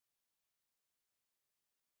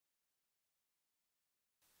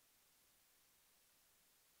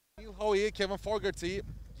Neil Hoey, Kevin Fogarty,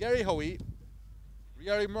 Gary Hoey,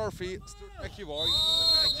 Riari Murphy, Stuart McEvoy,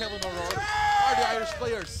 and Kevin O'Rourke are the Irish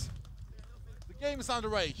players. The game is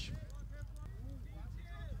underway.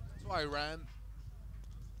 To Iran.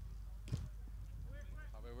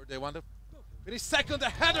 However, they want to finish second. The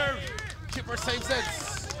header. Keeper saves it.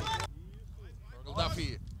 Fergal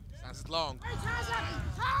Duffy stands it long.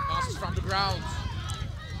 Passes from the ground.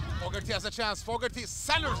 Fogarty has a chance. Fogarty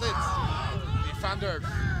centers it. Defender.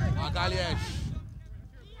 Magalhaes.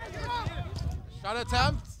 Shot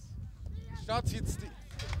attempt. Shot hits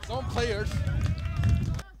his own players.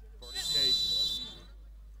 For escape.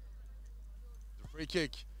 The free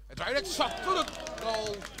kick. A direct shot to the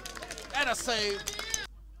goal. And a save.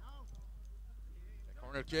 A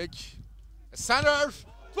corner kick. A center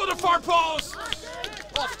to the far post.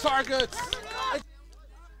 Off target.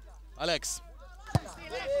 Alex.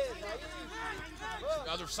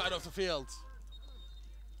 The other side of the field.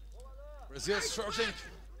 Brazil searching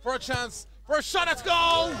for a chance. For a shot at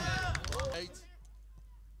goal! 8.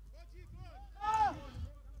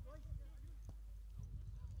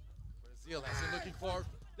 Brazil has been looking for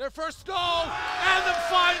their first goal, and they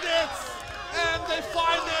find it! And they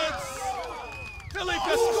find it! Felipe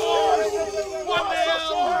scores!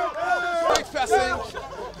 1-0! Great passing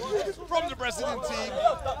from the Brazilian team,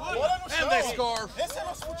 and they score.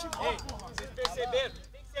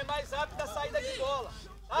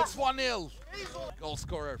 It's 1-0. Goal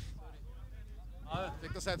scorer.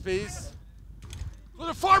 Take the set piece. To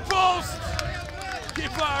the far post!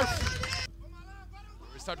 Keeper!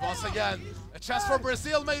 Restart once again. A chance for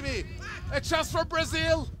Brazil, maybe. A chance for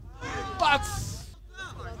Brazil. But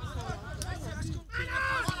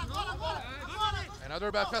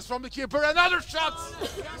another bad pass from the keeper. Another shot.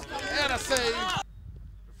 And a save.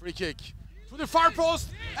 The free kick. To the far post.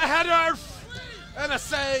 A header. And a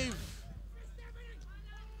save.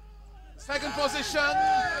 Second position.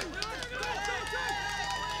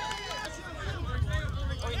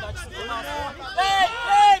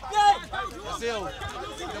 Brazil,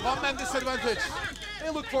 the one-man disadvantage. They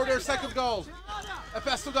look for their second goal. A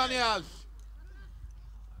pass to Daniel.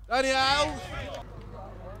 Daniel.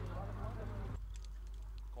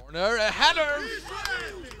 Corner, a header.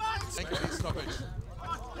 Thank you, stoppage.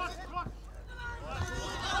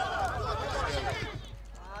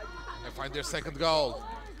 They find their second goal.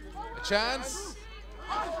 A chance.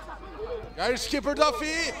 Irish keeper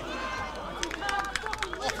Duffy.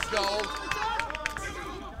 Off his goal.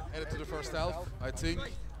 Headed to the first half, I think. Here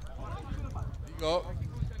you go.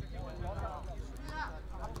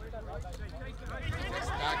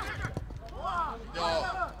 Back. Go.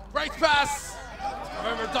 Great pass.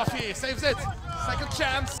 However, Duffy saves it. Second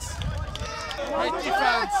chance. Great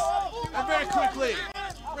defense. And very quickly,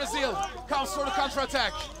 Brazil comes for the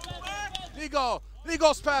counter-attack.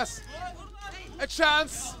 Ligo's pass. A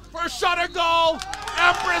chance for a shot and goal.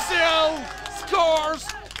 And Brazil scores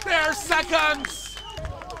their second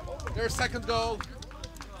goal.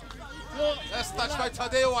 That's touched by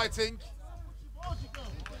Tadeo, I think.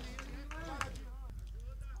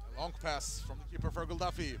 A long pass from the keeper Fergal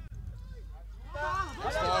Duffy.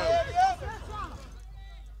 Boyle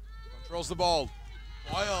controls the ball.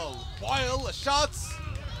 Boyle, a shot.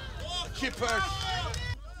 The keeper.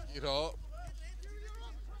 To the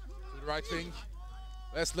right wing.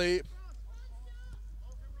 Wesley's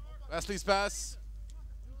pass.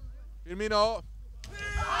 Firmino.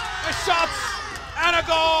 A shot and a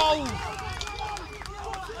goal!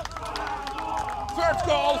 Third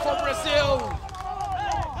goal for Brazil.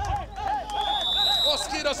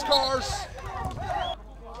 Mosquito scores.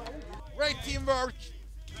 Great teamwork.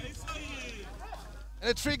 And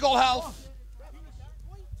a 3-goal half.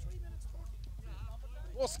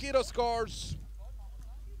 Mosquito scores.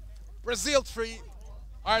 Brazil 3,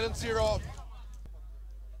 Ireland 0.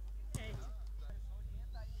 3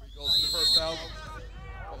 goals in the first half.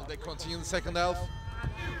 Will they continue in the second half?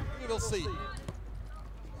 We will see.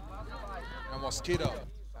 And Mosquito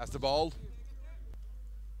has the ball.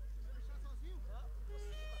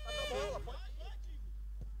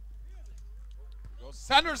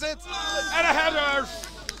 Centers it, and a header!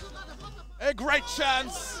 A great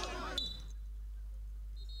chance.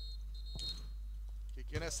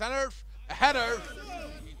 Kick in a center, a header.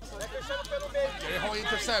 Gary Hoey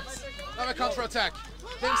intercepts. Now a counter-attack.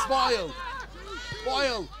 James Boyle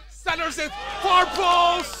centers it, far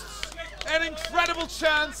post! An incredible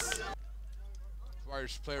chance. 2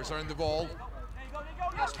 Irish players are in the ball.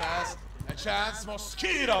 First pass, a chance,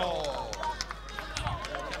 Mosquito!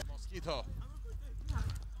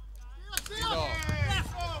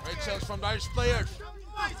 Great chance from the Irish players.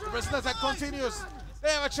 The Brazilian attack continues. They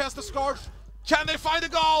have a chance to score. Can they find a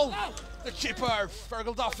goal? The keeper,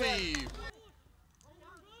 Fergal Duffy.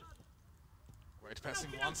 Great passing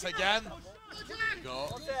once again.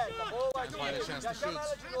 Go. And find a chance to shoot.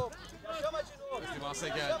 Once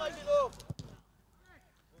again.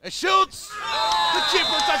 He shoots! The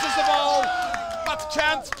keeper touches the ball, but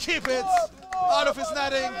can't keep it out of his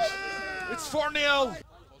netting. It's 4-0.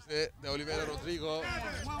 De Oliveira Rodrigo.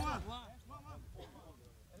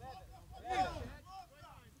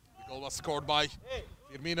 The goal was scored by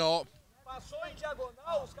Firmino.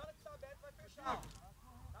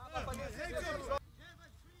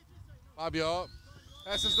 Fabio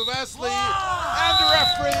passes to Wesley, and the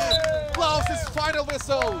referee blows his final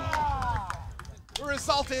whistle. The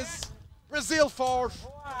result is Brazil 4,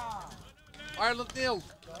 Ireland 0.